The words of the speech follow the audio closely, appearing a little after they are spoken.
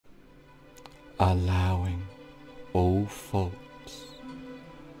allowing all thoughts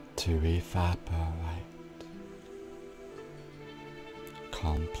to evaporate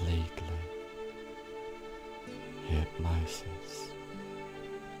completely. Hypnosis.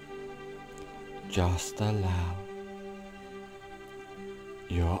 Just allow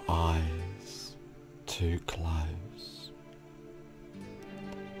your eyes to close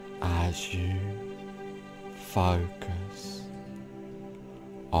as you focus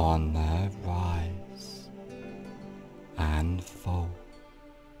on the rise and fall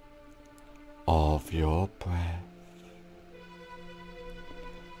of your breath.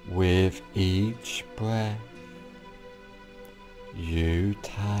 With each breath you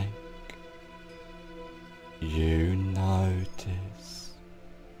take, you notice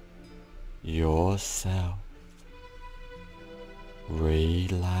yourself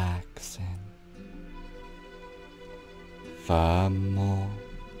relaxing. The more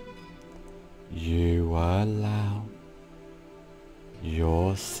you allow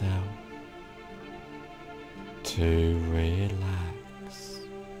yourself to relax,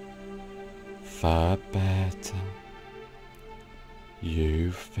 the better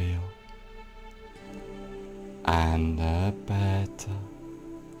you feel, and the better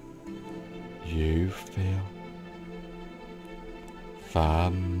you feel,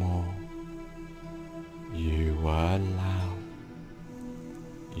 the more you allow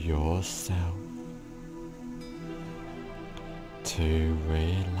yourself to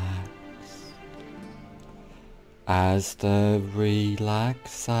relax. As the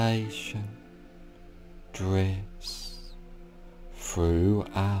relaxation drifts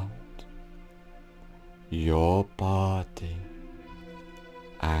throughout your body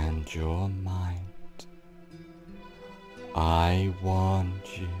and your mind, I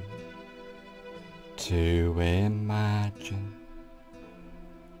want you to imagine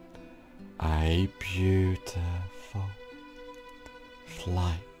a beautiful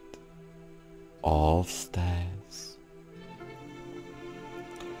flight of stairs,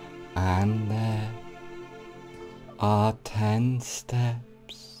 and there are 10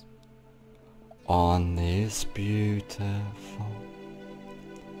 steps on this beautiful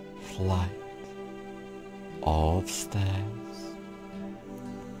flight of stairs,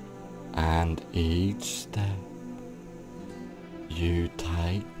 and each step you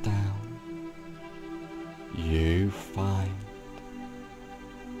take down, you find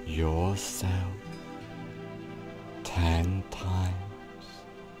yourself 10 times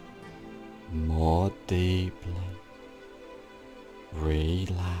more deeply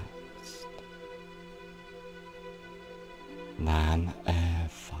relaxed than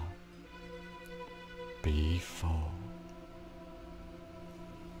ever before.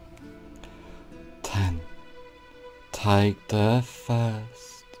 10. Take the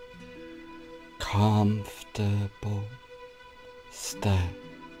first comfortable step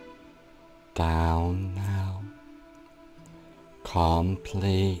down now,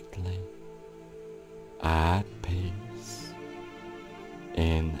 completely at peace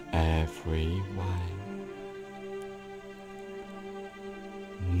in every way.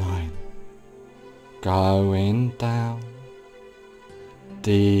 9. Going down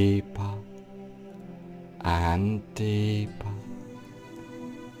deeper and deeper,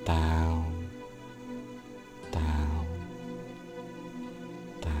 down, down,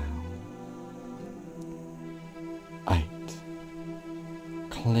 down. 8.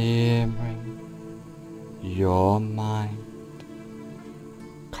 Clearing your mind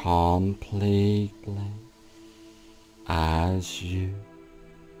completely as you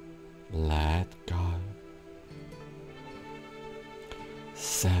let go.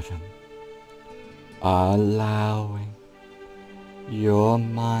 7. Allowing your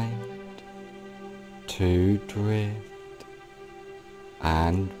mind to drift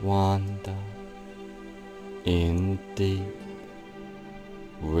and wander in deep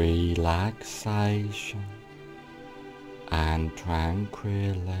relaxation and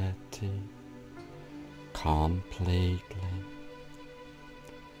tranquility completely.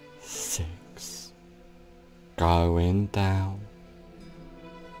 6. Going down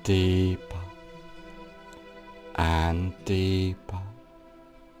deeper and deeper,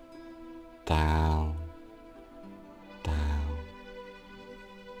 down, down,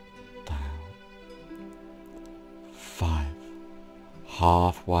 down. 5.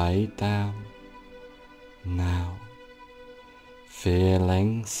 Halfway down now,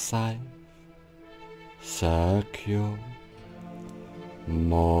 feeling safe, secure,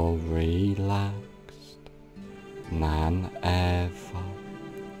 more relaxed than ever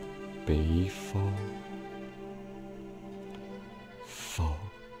before. 4.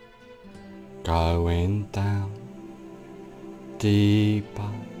 going down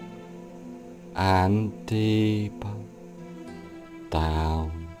deeper and deeper,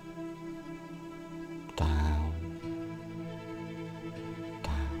 down, down,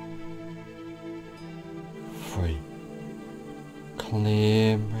 down. 3.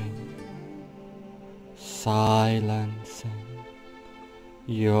 Clearing, silencing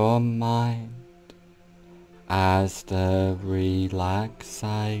your mind as the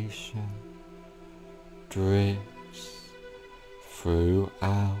relaxation drifts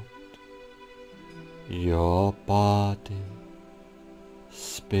throughout your body,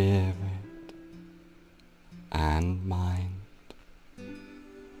 spirit, and mind.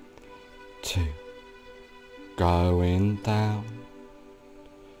 2. Going down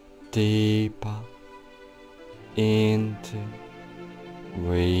deeper into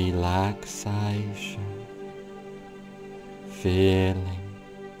relaxation, feeling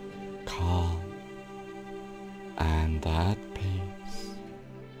calm and at peace.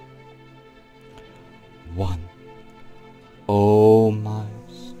 1.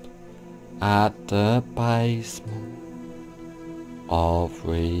 Almost at the basement of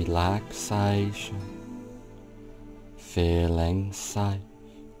relaxation, feeling safe,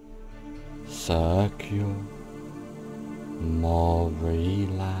 secure, more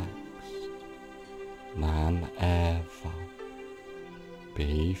relaxed than ever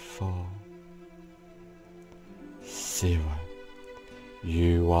before. 0.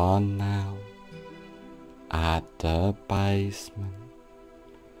 You are now at the basement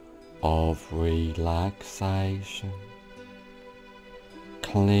of relaxation,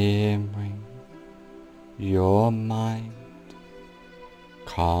 clearing your mind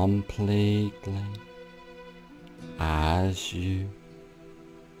completely as you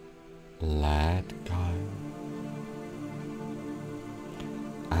let go.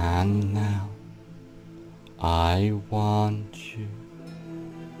 And now I want you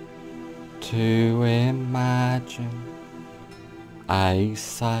to imagine a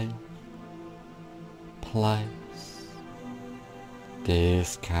safe place.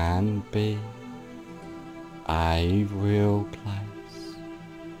 This can be a real place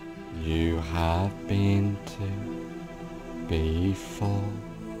you have been to before,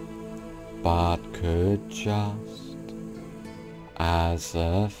 but could just as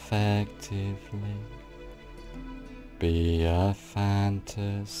effectively be a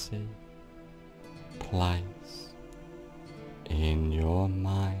fantasy place in your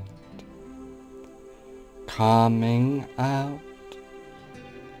mind. Coming out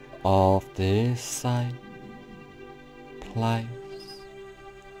of this safe place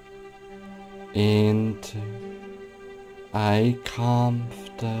into a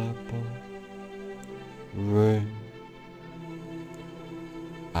comfortable room,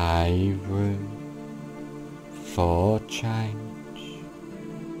 a room for change,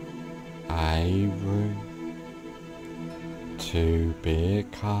 a room to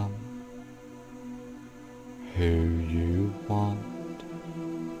become who you want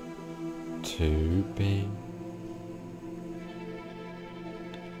to be.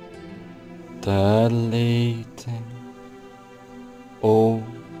 Deleting all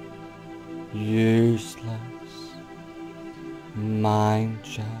useless mind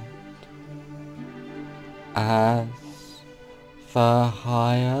chat as the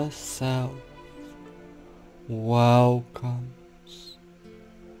higher self welcomes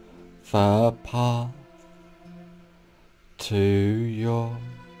the path to your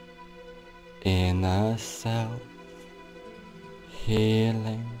inner self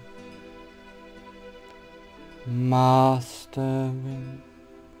healing, mastering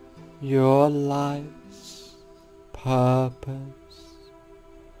your life's purpose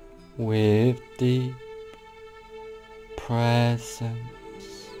with deep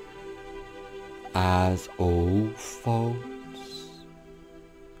presence as all thoughts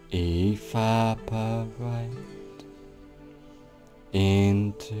evaporate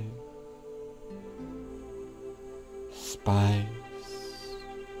into space.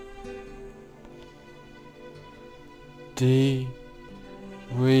 Deep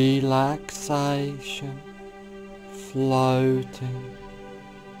relaxation floating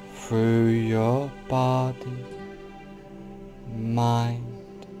through your body,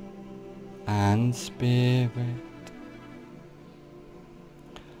 mind and spirit,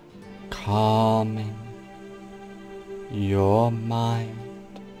 calming your mind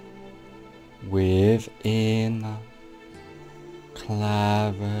with inner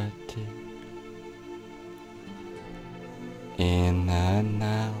clarity. Inner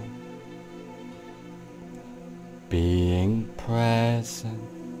now, being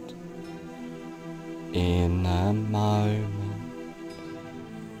present in a moment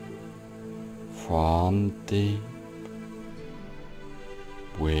from deep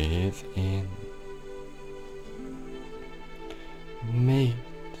within. Meet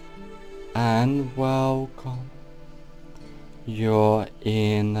and welcome your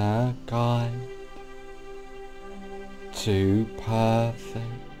inner guide to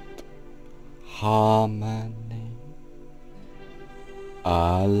perfect harmony,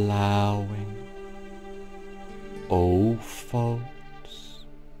 allowing all faults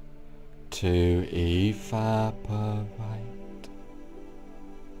to evaporate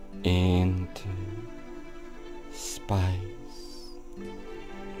into space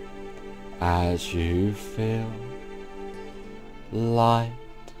as you feel light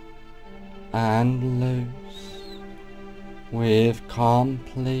and loose with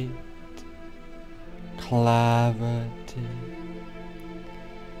complete clarity,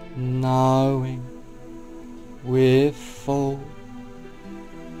 knowing with full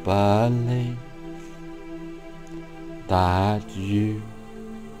belief that you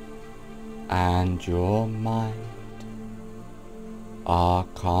and your mind are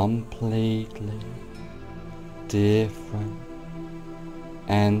completely different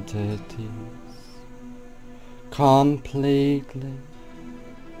entities, completely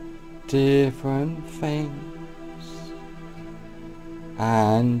different things,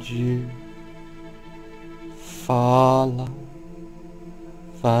 and you follow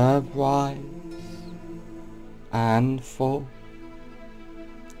the rise and fall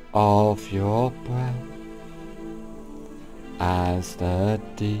of your breath as the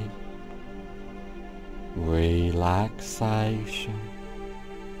deep relaxation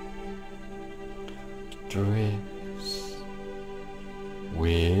drifts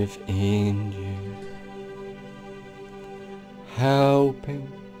within you, helping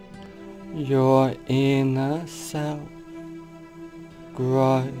your inner self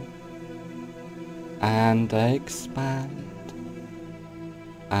grow and expand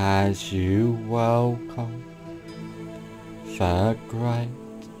as you welcome the great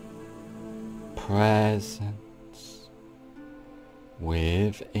presence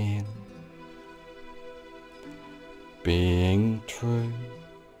within, being true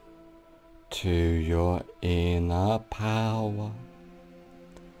to your inner power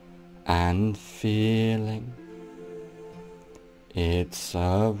and feeling it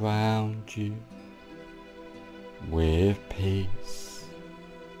surround you with peace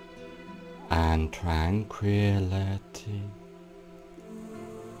and tranquility,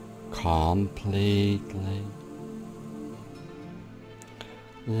 completely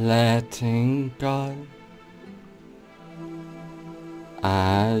letting go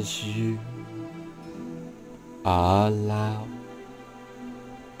as you allow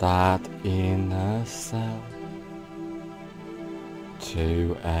that inner self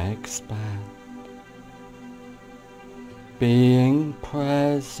to expand, being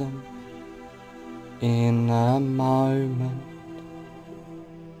present in a moment,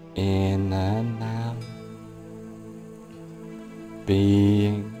 in a now,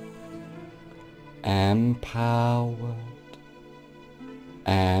 being empowered,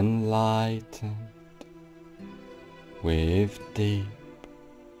 enlightened with deep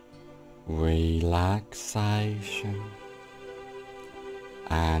relaxation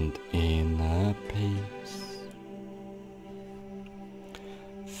and inner peace,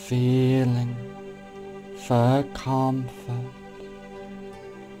 feeling the comfort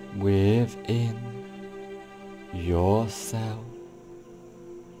within yourself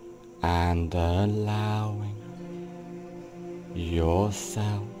and allowing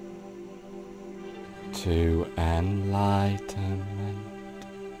yourself to enlightenment,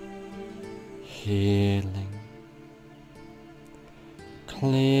 healing,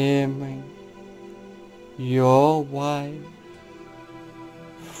 clearing your way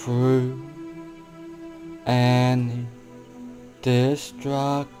through any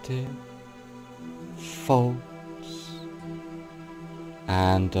destructive thoughts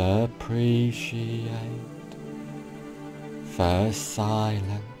and appreciate the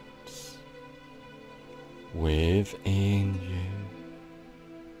silence within you,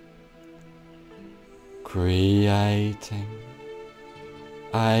 creating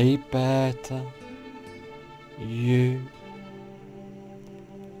a better you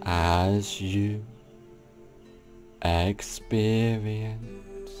as you experience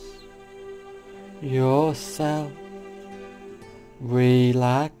yourself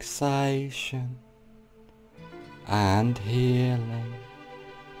relaxation and healing.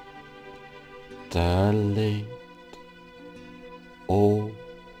 Delete all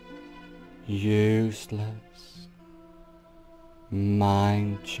useless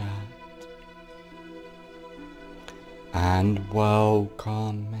mind chat, and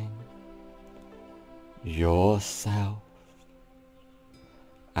welcoming yourself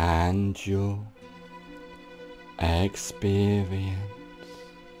and your experience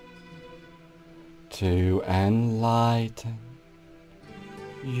to enlighten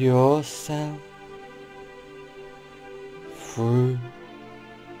yourself through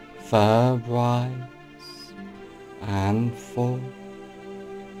the rise and fall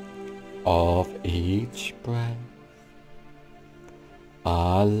of each breath,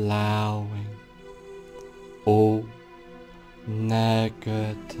 allowing all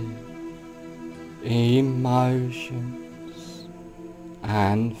negative emotions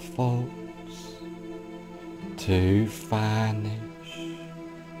and thoughts to vanish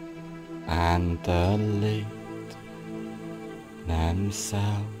and delete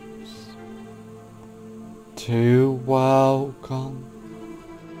themselves, to welcome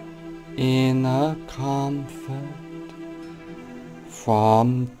inner comfort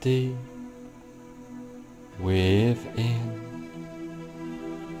from deep within.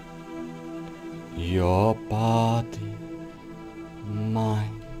 Your body,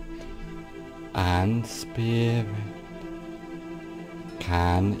 mind and spirit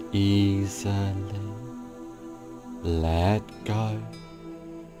can easily let go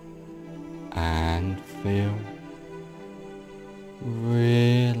and feel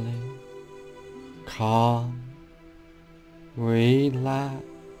really calm,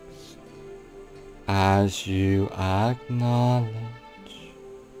 relaxed as you acknowledge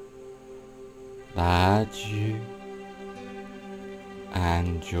that you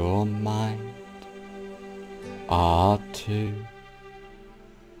and your mind are two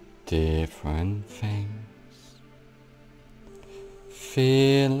different things.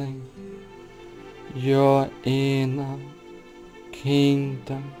 Feeling your inner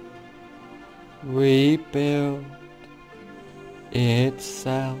kingdom rebuild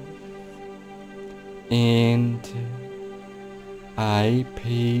itself into a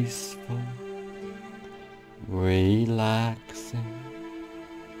peaceful, relaxing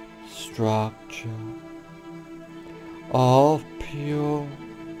structure of pure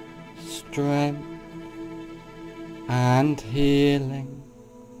strength and healing,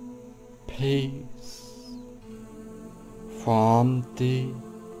 peace from deep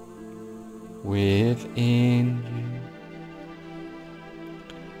within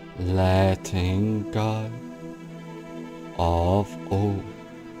you, letting go of all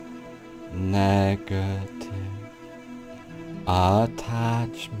negative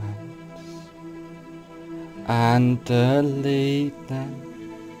attachments and delete them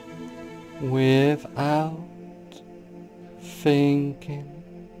without thinking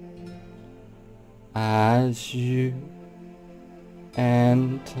as you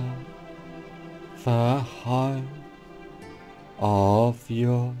enter the home of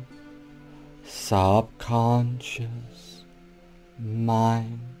your subconscious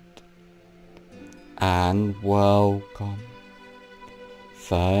mind and welcome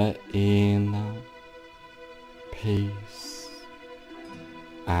the inner peace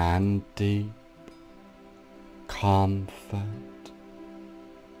and deep comfort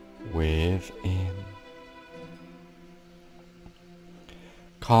within.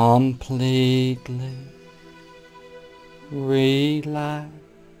 Completely relax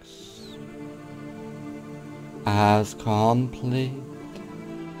as complete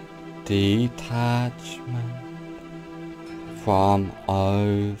detachment from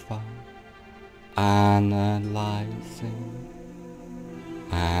over analyzing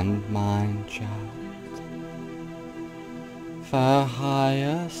and mind chat. The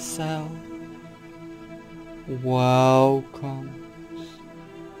higher self welcomes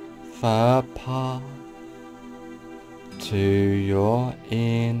the path to your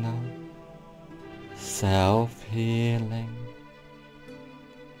inner self-healing,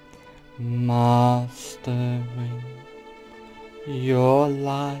 mastering your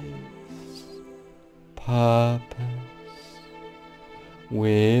life's purpose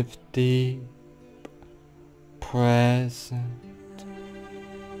with deep, present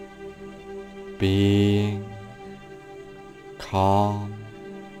being, calm,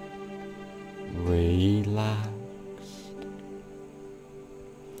 relaxed,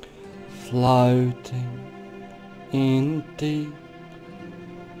 floating in deep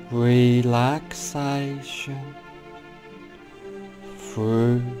relaxation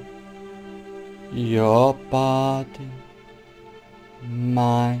through your body,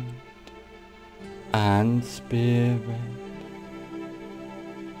 mind and spirit,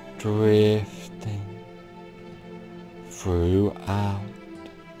 drifting throughout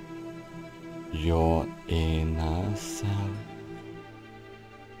your inner self.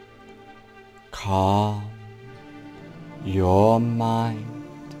 Calm your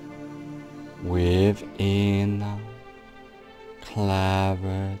mind with inner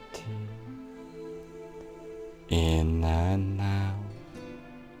clarity in the now.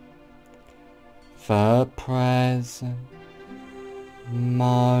 The present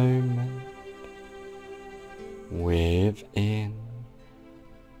moment within.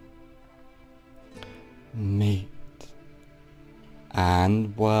 Meet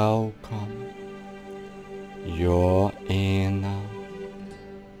and welcome your inner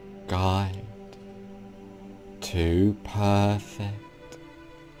guide to perfect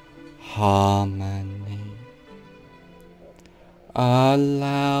harmony,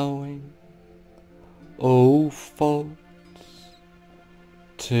 allowing all thoughts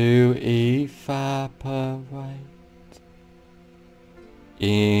to evaporate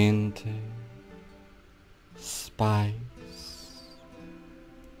into space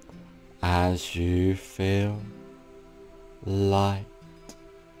as you feel light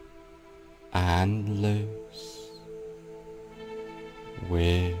and loose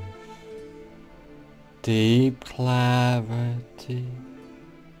with deep clarity,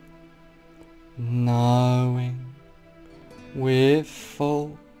 knowing with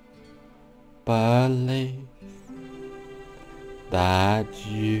full belief that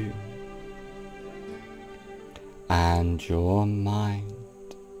you and your mind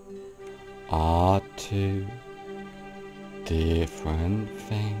are two different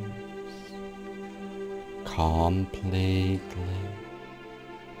things, completely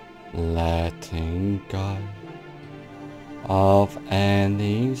letting go of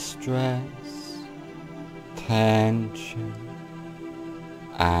any stress, tension,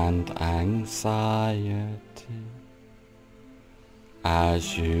 and anxiety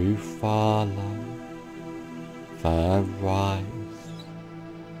as you follow the rise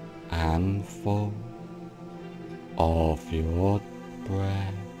and fall of your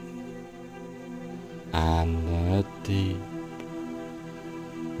breath and the deep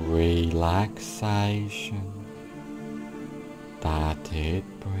relaxation that it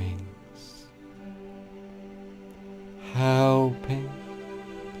brings, helping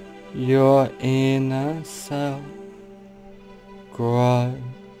your inner self grow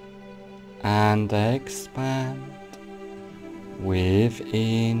and expand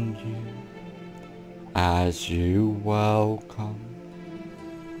within you as you welcome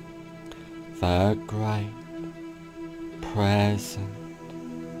the great present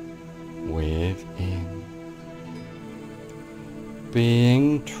within,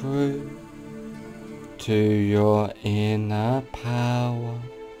 being true to your inner power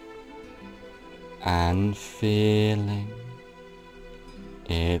and feeling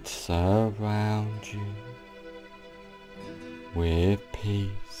it surround you with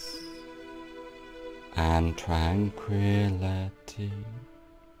peace and tranquility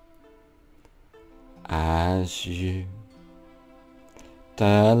as you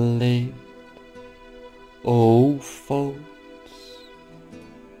delete all thoughts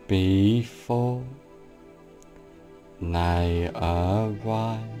before they arise,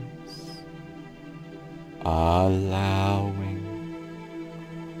 allowing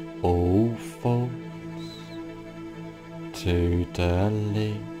all thoughts to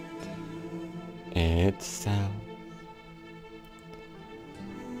delete itself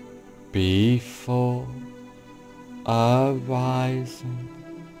before arising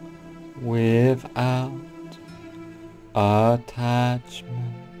without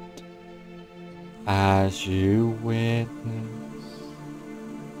attachment as you witness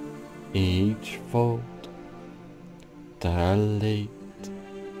each thought delete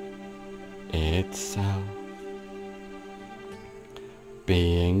itself,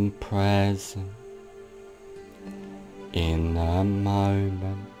 being present in the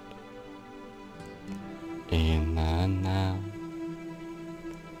moment, in the now,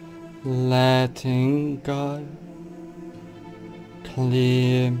 letting go,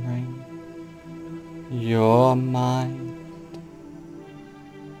 clearing your mind,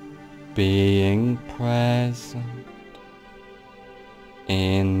 being present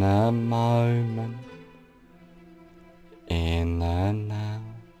in the moment, in the now,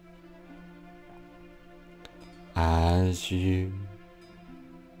 as you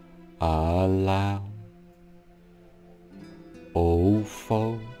allow all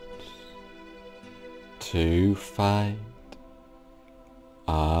thoughts to fade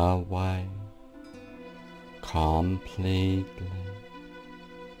away completely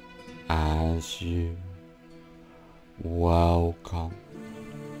as you welcome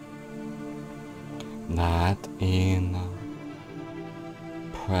that inner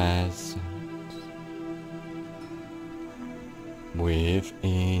presence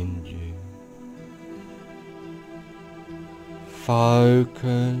within you,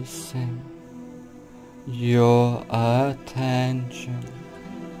 focusing your attention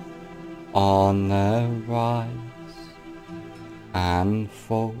on the rise and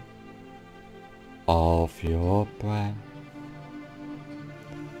fall of your breath,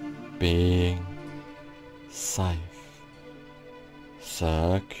 being safe,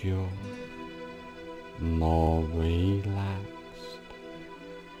 secure, more relaxed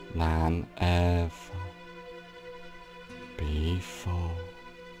than ever before,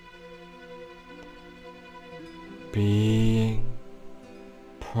 being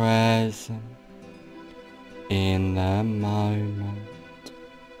present in the moment,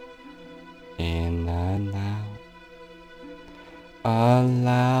 in the now,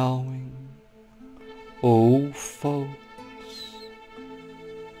 allowing all thoughts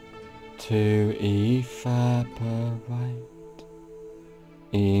to evaporate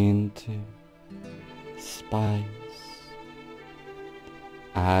into space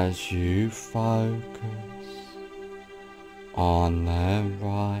as you focus on the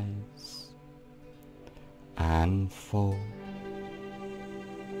rise and fall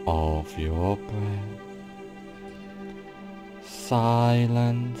of your breath,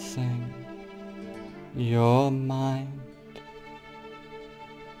 silencing your mind,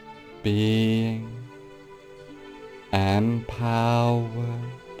 being empowered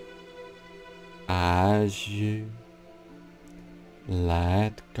as you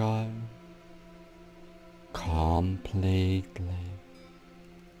let go completely,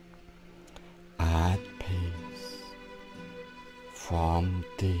 at peace from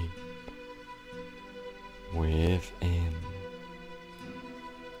deep within,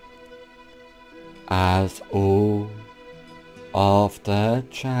 as all of the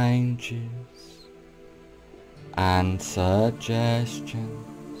changes and suggestions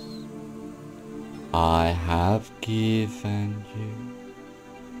I have given you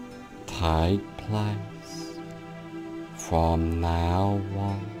take place from now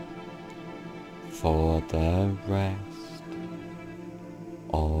on for the rest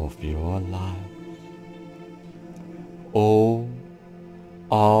of your life. All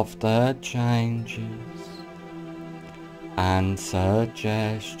of the changes and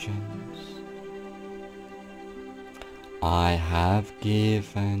suggestions I have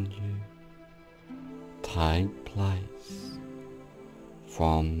given you take place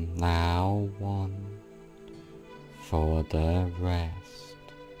from now on for the rest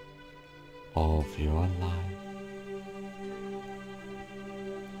of your life.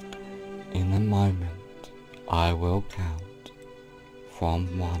 In a moment, I will count from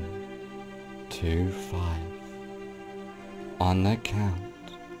 1 to 5. On the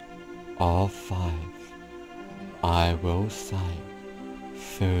count of 5, I will say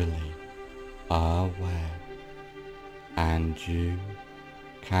fully aware, and you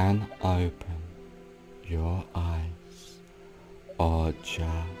can open your eyes or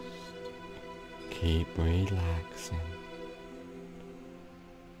just keep relaxing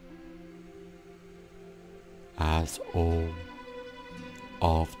as all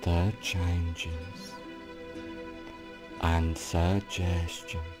of the changes and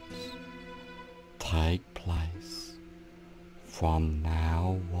suggestions take place from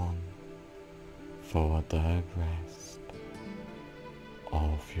now on for the rest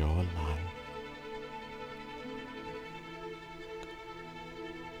of your life.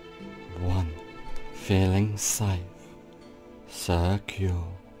 1. Feeling safe, secure,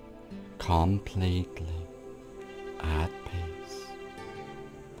 completely at peace.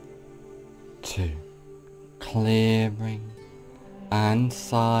 2. Clearing and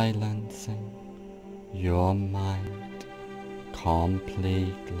silencing your mind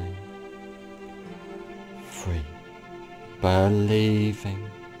completely. 3. Believing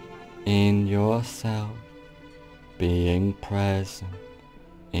in yourself, being present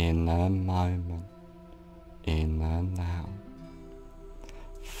in the moment, in the now.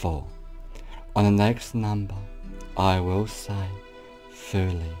 4. On the next number, I will say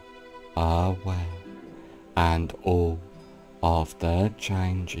fully aware, and all of the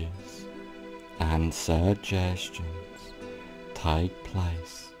changes and suggestions take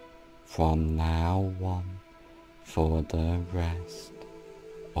place from now on for the rest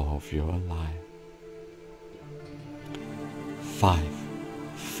of your life. 5.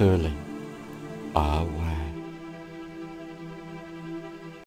 Fully aware.